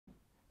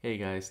Hey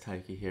guys,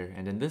 Taiki here,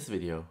 and in this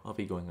video, I'll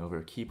be going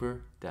over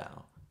Keeper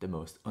DAO, the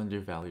most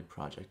undervalued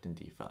project in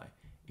DeFi.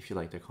 If you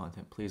like the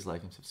content, please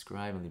like and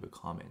subscribe and leave a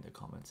comment in the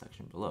comment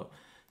section below.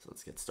 So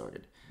let's get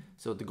started.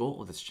 So the goal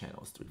of this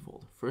channel is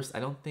threefold. First, I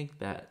don't think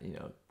that,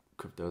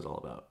 crypto is all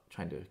about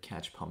trying to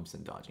catch pumps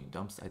and dodging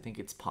dumps. I think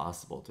it's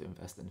possible to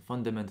invest in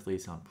fundamentally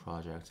sound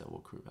projects that will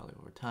accrue value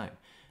over time.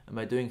 And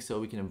by doing so,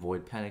 we can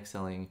avoid panic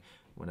selling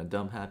when a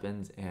dump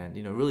happens and,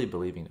 really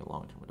believing the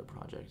long term of the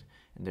project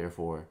and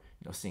therefore,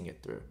 seeing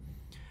it through.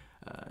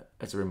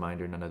 As a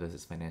reminder, none of this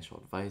is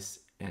financial advice,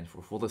 and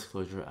for full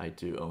disclosure, I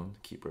do own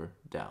Keeper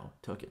DAO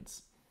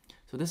tokens.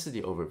 So this is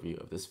the overview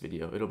of this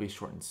video. It'll be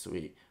short and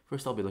sweet.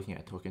 First, I'll be looking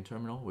at Token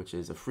Terminal, which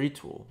is a free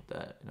tool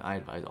that I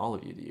advise all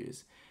of you to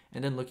use,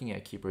 and then looking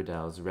at Keeper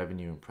DAO's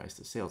revenue and price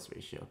to sales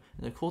ratio.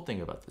 And the cool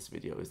thing about this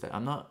video is that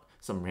I'm not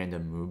some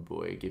random mood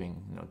boy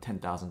giving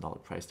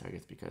 $10,000 price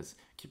targets because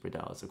Keeper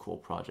DAO is a cool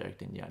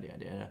project and yada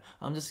yada yada.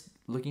 I'm just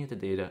looking at the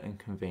data and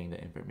conveying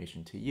the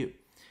information to you.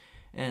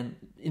 And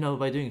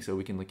by doing so,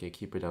 we can look at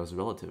Keeper DAO's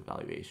relative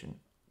valuation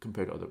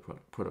compared to other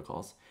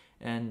protocols,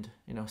 and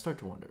start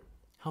to wonder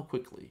how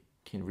quickly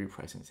can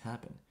repricings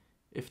happen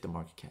if the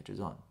market catches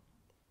on.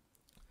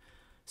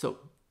 So,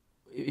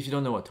 if you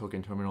don't know what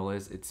Token Terminal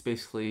is, it's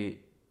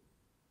basically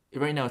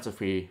right now it's a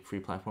free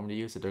platform to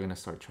use. So they're gonna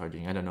start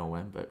charging. I don't know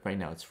when, but right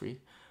now it's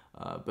free.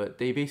 But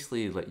they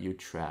basically let you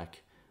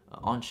track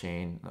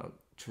on-chain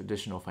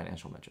traditional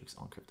financial metrics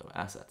on crypto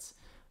assets.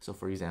 So,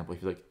 for example,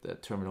 if you look at the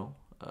terminal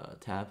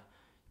tab,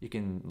 you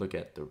can look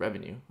at the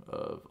revenue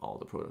of all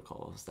the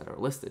protocols that are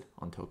listed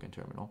on Token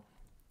Terminal.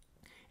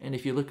 And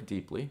if you look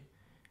deeply,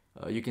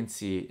 you can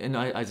see, and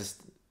I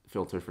just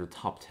filtered for the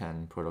top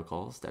 10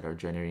 protocols that are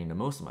generating the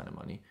most amount of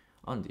money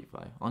on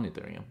DeFi, on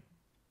Ethereum,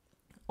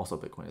 also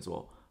Bitcoin as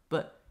well.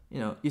 But,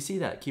 you see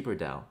that Keeper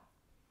DAO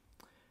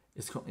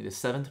is currently the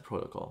 7th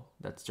protocol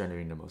that's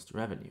generating the most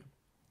revenue.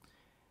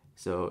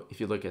 So if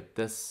you look at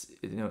this,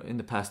 in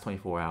the past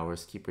 24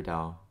 hours, Keeper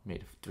DAO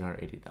made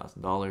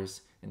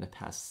 $380,000. In the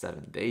past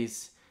 7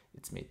 days,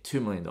 it's made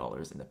 $2 million.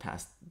 In the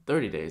past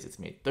 30 days, it's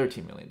made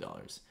 $13 million.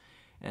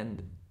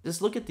 And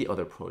just look at the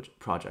other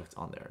projects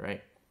on there,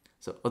 right?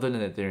 So other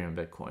than Ethereum and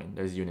Bitcoin,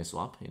 there's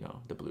Uniswap,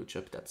 the blue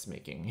chip that's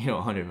making,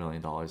 $100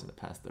 million in the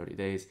past 30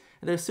 days.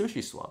 And there's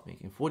SushiSwap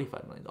making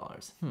 $45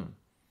 million.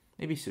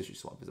 Maybe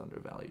SushiSwap is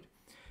undervalued.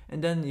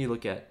 And then you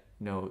look at,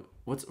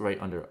 what's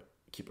right under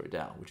Keeper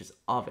DAO, which is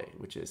Aave,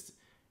 which is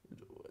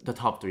the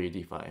top 3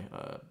 DeFi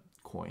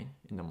coin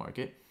in the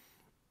market.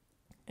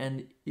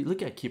 And you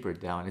look at Keeper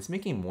DAO, and it's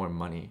making more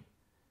money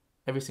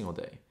every single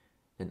day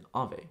than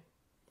Aave.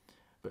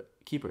 But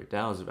Keeper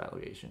DAO's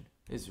valuation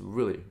is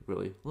really,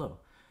 really low.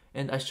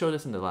 And I showed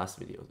this in the last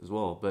video as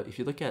well. But if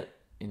you look at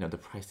the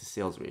price to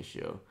sales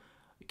ratio,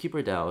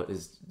 Keeper DAO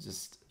is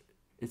just,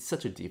 it's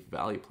such a deep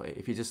value play.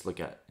 If you just look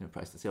at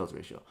price to sales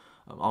ratio,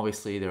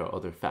 obviously there are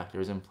other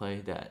factors in play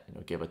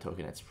that give a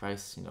token its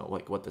price.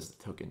 Like what does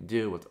the token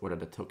do? What are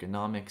the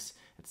tokenomics,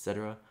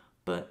 etc.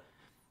 But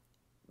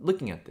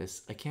looking at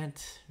this, I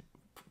can't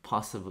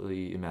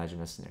possibly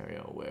imagine a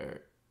scenario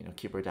where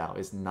Keeper DAO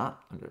is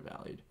not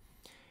undervalued.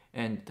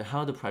 And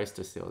how the price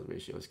to sales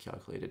ratio is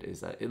calculated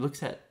is that it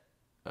looks at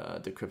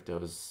the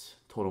crypto's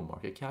total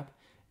market cap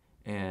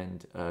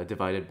and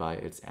divided by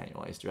its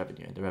annualized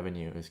revenue. And the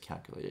revenue is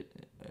calculated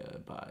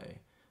by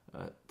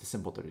the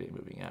simple 30-day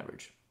moving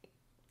average.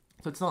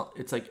 So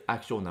it's like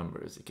actual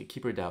numbers.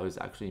 Keeper DAO is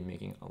actually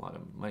making a lot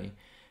of money,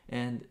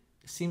 and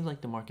it seems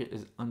like the market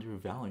is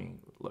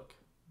undervaluing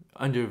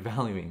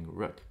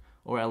ROOK,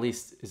 or at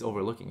least is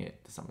overlooking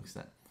it to some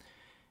extent.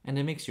 And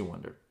it makes you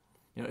wonder,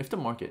 if the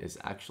market is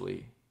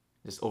actually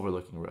just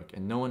overlooking ROOK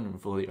and no one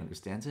fully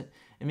understands it,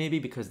 and maybe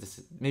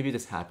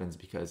this happens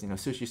because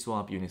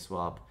SushiSwap,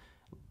 Uniswap,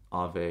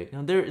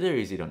 Aave, they're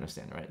easy to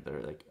understand, right?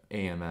 They're like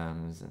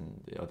AMMs,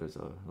 and the others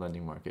are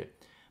lending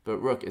market, but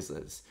ROOK is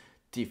this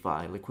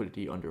DeFi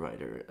liquidity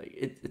underwriter. Like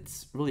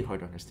it's really hard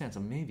to understand. So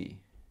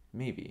maybe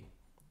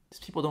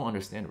people don't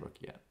understand ROOK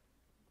yet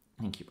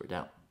and Keeper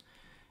DAO.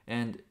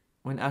 And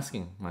when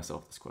asking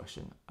myself this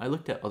question, I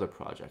looked at other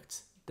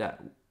projects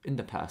that in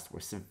the past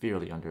were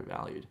severely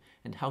undervalued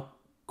and how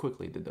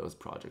quickly did those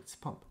projects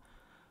pump.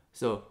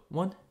 So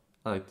one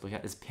I like to look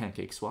at is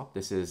PancakeSwap.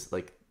 This is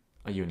like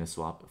a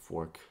Uniswap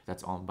fork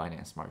that's on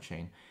Binance Smart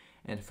Chain.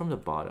 And from the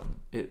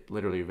bottom, it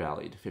literally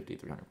rallied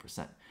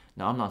 5,300%.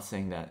 Now, I'm not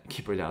saying that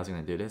Keeper DAO is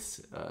going to do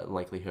this.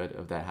 Likelihood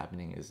of that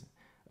happening is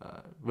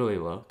really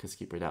low because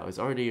Keeper DAO is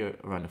already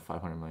around a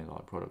 $500 million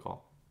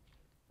protocol.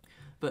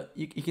 But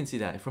you can see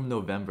that from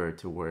November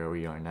to where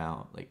we are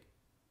now, like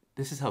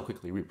this is how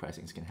quickly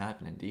repricings can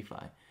happen in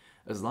DeFi.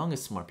 As long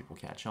as smart people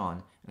catch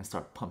on and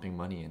start pumping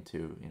money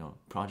into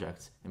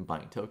projects and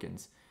buying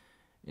tokens,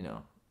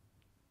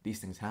 these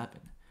things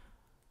happen.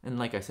 And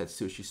like I said,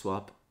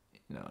 SushiSwap,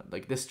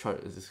 like this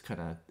chart is just kind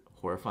of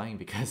horrifying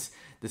because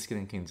this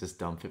thing can just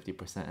dump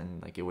 50%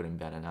 and like it wouldn't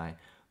bat an eye.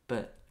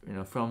 But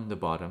from the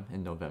bottom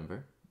in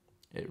November,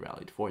 it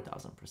rallied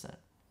 4,000%.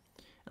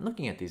 And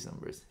looking at these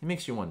numbers, it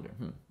makes you wonder,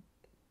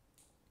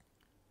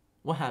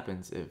 what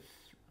happens if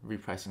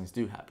repricings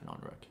do happen on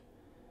ROOK?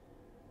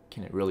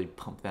 can it really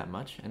pump that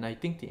much? And I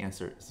think the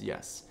answer is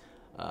yes.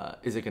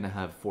 Is it going to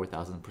have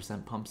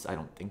 4,000% pumps? I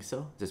don't think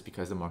so, just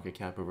because the market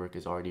cap of ROOK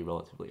is already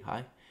relatively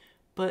high.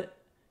 But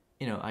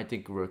I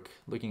think ROOK,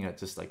 looking at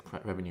just like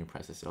revenue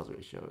price to sales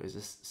ratio, is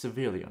just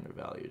severely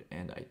undervalued,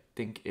 and I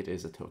think it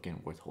is a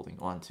token worth holding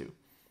on to.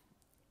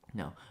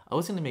 Now, I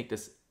was going to make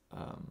this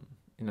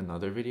in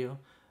another video,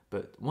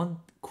 but one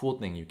cool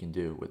thing you can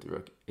do with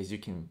ROOK is you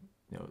can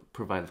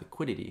provide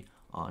liquidity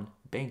on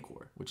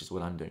Bancor, which is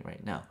what I'm doing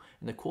right now.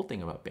 And the cool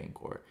thing about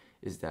Bancor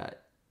is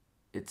that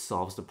it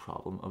solves the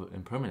problem of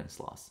impermanence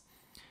loss.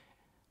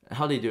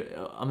 How they do it,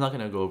 I'm not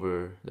going to go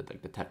over the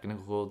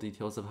technical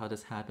details of how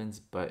this happens,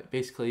 but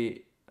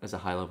basically, as a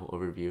high-level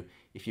overview,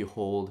 if you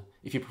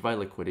provide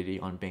liquidity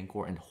on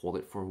Bancor and hold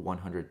it for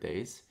 100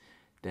 days,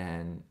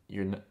 then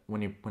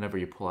whenever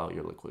you pull out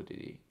your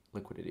liquidity,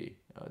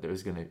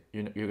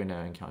 you're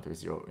gonna encounter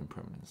zero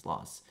impermanence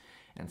loss.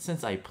 And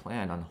since I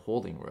plan on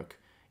holding ROOK,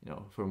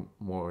 for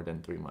more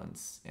than 3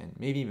 months and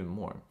maybe even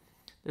more,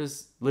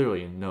 there's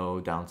literally no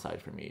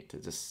downside for me to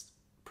just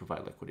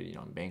provide liquidity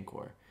on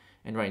Bancor.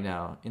 And right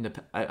now,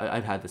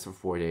 I've had this for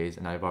 4 days,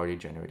 and I've already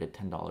generated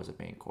 $10 of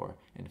Bancor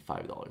and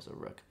 $5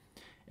 of ROOK.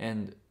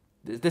 And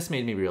this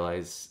made me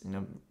realize,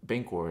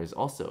 Bancor is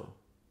also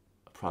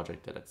a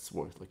project that it's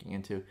worth looking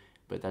into,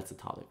 but that's a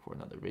topic for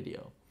another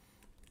video.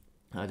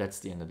 That's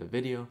the end of the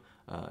video.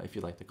 If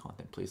you like the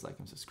content, please like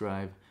and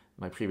subscribe.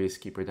 My previous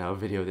Keeper DAO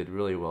video did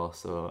really well,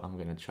 so I'm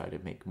going to try to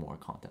make more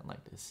content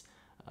like this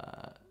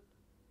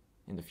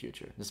in the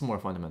future. This is more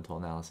fundamental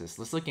analysis.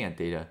 Let's looking at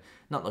data,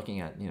 not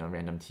looking at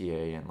random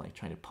TA and like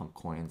trying to pump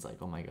coins like,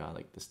 oh my god,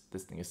 like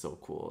this thing is so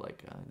cool,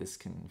 like this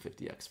can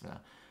 50x for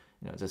now.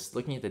 Just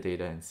looking at the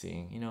data and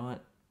seeing,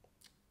 what,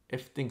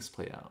 if things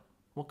play out,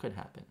 what could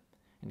happen?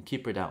 And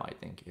Keeper DAO, I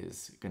think,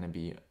 is going to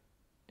be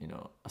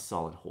a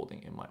solid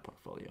holding in my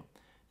portfolio.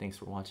 Thanks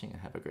for watching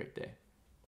and have a great day.